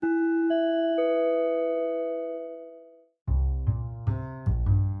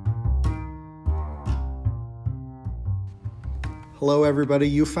Hello everybody,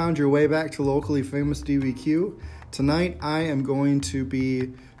 you found your way back to Locally Famous DBQ. Tonight I am going to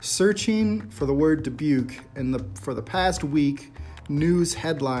be searching for the word Dubuque for the past week news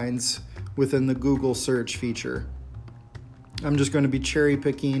headlines within the Google search feature. I'm just going to be cherry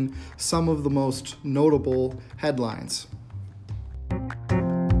picking some of the most notable headlines.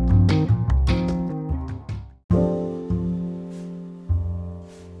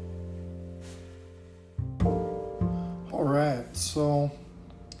 Alright, so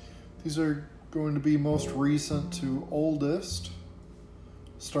these are going to be most recent to oldest.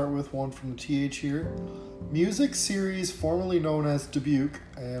 Start with one from the TH here. Music series formerly known as Dubuque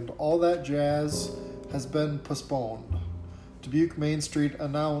and All That Jazz has been postponed. Dubuque Main Street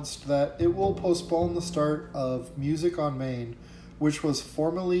announced that it will postpone the start of Music on Main, which was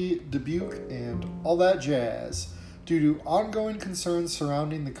formerly Dubuque and All That Jazz, due to ongoing concerns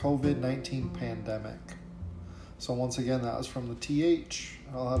surrounding the COVID-19 pandemic. So once again, that was from the TH.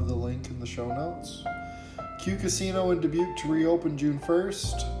 I'll have the link in the show notes. Q Casino in Dubuque to reopen June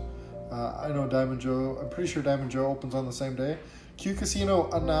 1st. I'm pretty sure Diamond Joe opens on the same day. Q Casino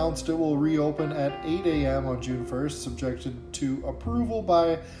announced it will reopen at 8 a.m. on June 1st, subjected to approval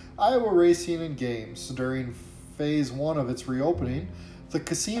by Iowa Racing and Games. During phase 1 of its reopening, the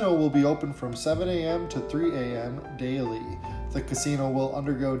casino will be open from 7 a.m. to 3 a.m. daily. The casino will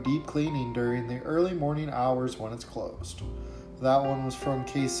undergo deep cleaning during the early morning hours when it's closed. That one was from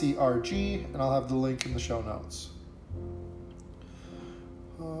KCRG, and I'll have the link in the show notes.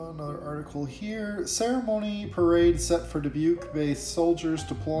 Another article here. Ceremony parade set for Dubuque-based soldiers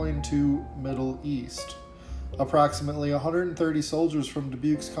deploying to Middle East. Approximately 130 soldiers from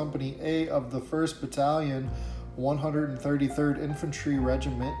Dubuque's Company A of the 1st Battalion, 133rd Infantry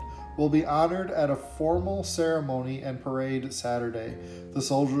Regiment, will be honored at a formal ceremony and parade Saturday. The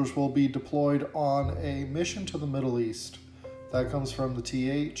soldiers will be deployed on a mission to the Middle East. That comes from the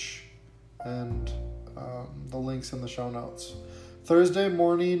TH, and the link's in the show notes. Thursday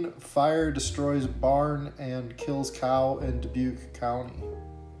morning, fire destroys barn and kills cow in Dubuque County.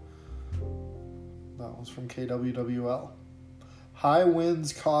 That was from KWWL. High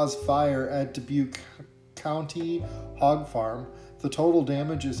winds cause fire at Dubuque County hog farm. The total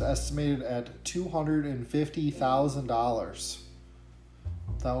damage is estimated at $250,000.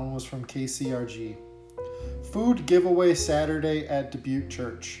 That one was from KCRG. Food giveaway Saturday at Dubuque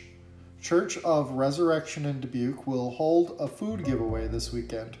Church. Church of Resurrection in Dubuque will hold a food giveaway this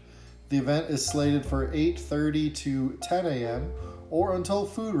weekend. The event is slated for 8:30 to 10 a.m. or until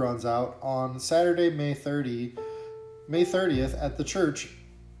food runs out on Saturday, May 30th at the church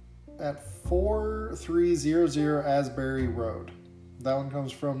at 4300 Asbury Road. That one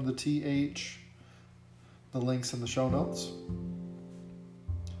comes from the TH. The link's in the show notes.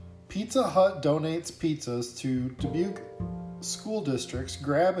 Pizza Hut donates pizzas to Dubuque School District's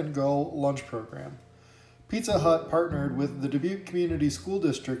Grab and Go lunch program. Pizza Hut partnered with the Dubuque Community School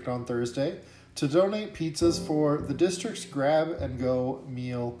District on Thursday to donate pizzas for the district's Grab and Go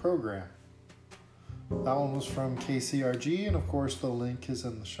meal program. That one was from KCRG, and of course the link is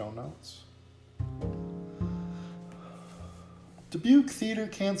in the show notes. Dubuque Theater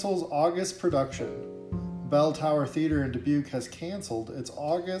cancels August production. Bell Tower Theater in Dubuque has canceled its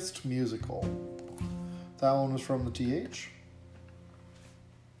August musical. That one was from the TH.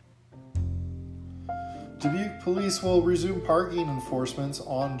 Dubuque police will resume parking enforcements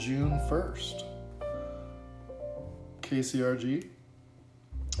on June 1st. KCRG.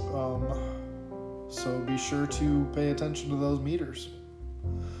 So be sure to pay attention to those meters.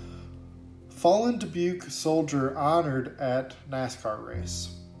 Fallen Dubuque soldier honored at NASCAR race.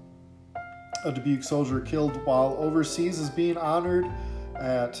 A Dubuque soldier killed while overseas is being honored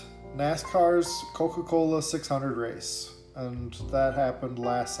at NASCAR's Coca-Cola 600 race, and that happened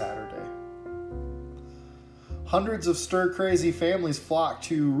last Saturday. Hundreds of stir-crazy families flocked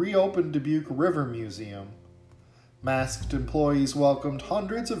to reopen Dubuque River Museum. Masked employees welcomed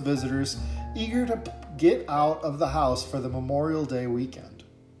hundreds of visitors eager to get out of the house for the Memorial Day weekend.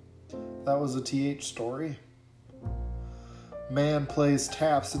 That was a TH story. Man plays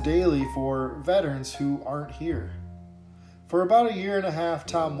taps daily for veterans who aren't here. For about a year and a half,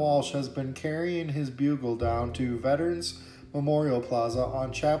 Tom Walsh has been carrying his bugle down to Veterans Memorial Plaza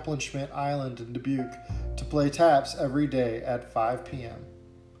on Chaplain Schmidt Island in Dubuque to play taps every day at 5 p.m.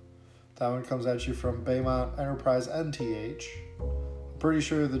 That one comes at you from Baymont Enterprise NTH. I'm pretty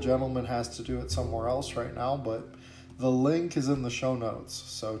sure the gentleman has to do it somewhere else right now, but the link is in the show notes,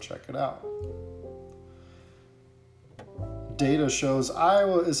 so check it out. Data shows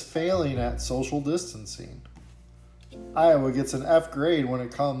Iowa is failing at social distancing. Iowa gets an F grade when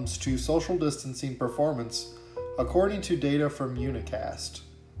it comes to social distancing performance, according to data from Unicast.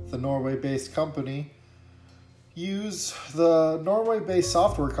 The Norway-based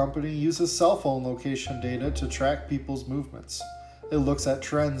software company uses cell phone location data to track people's movements. It looks at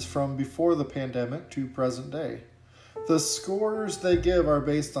trends from before the pandemic to present day. The scores they give are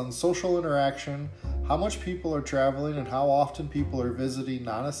based on social interaction, how much people are traveling, and how often people are visiting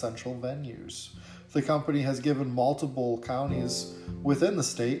non-essential venues. The company has given multiple counties within the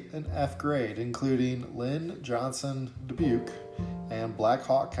state an F grade, including Lynn, Johnson, Dubuque, and Black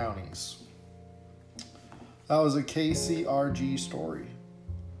Hawk counties. That was a KCRG story.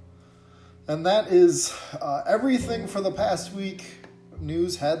 And that is everything for the past week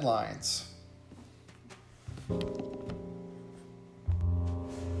news headlines.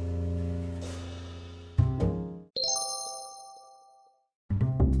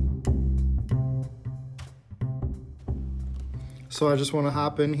 So I just want to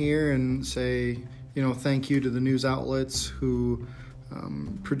hop in here and say, thank you to the news outlets who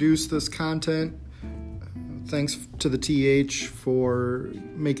produce this content. Thanks to the TH for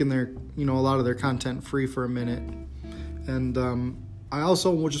making a lot of their content free for a minute. And I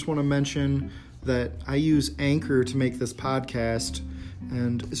also just want to mention that I use Anchor to make this podcast,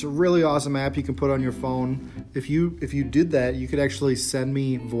 and it's a really awesome app you can put on your phone. If you did that, you could actually send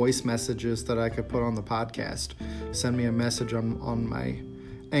me voice messages that I could put on the podcast. Send me a message on my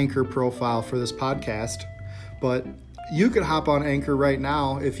Anchor profile for this podcast. But you could hop on Anchor right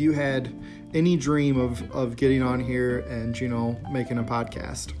now if you had any dream of getting on here and, making a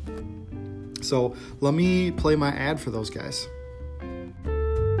podcast. So let me play my ad for those guys.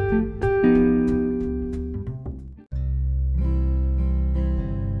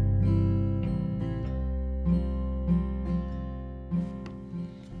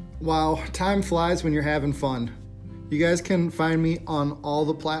 Wow, time flies when you're having fun. You guys can find me on all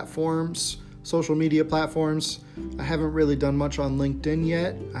the platforms, social media platforms. I haven't really done much on LinkedIn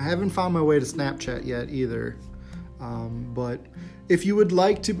yet. I haven't found my way to Snapchat yet either. But if you would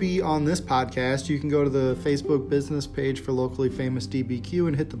like to be on this podcast, you can go to the Facebook business page for Locally Famous DBQ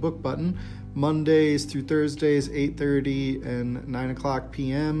and hit the book button. Mondays through Thursdays, 8:30 and 9 o'clock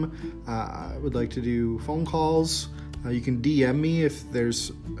p.m. I would like to do phone calls. You can DM me if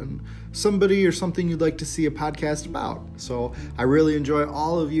there's somebody or something you'd like to see a podcast about. So I really enjoy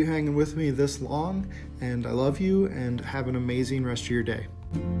all of you hanging with me this long, and I love you, and have an amazing rest of your day.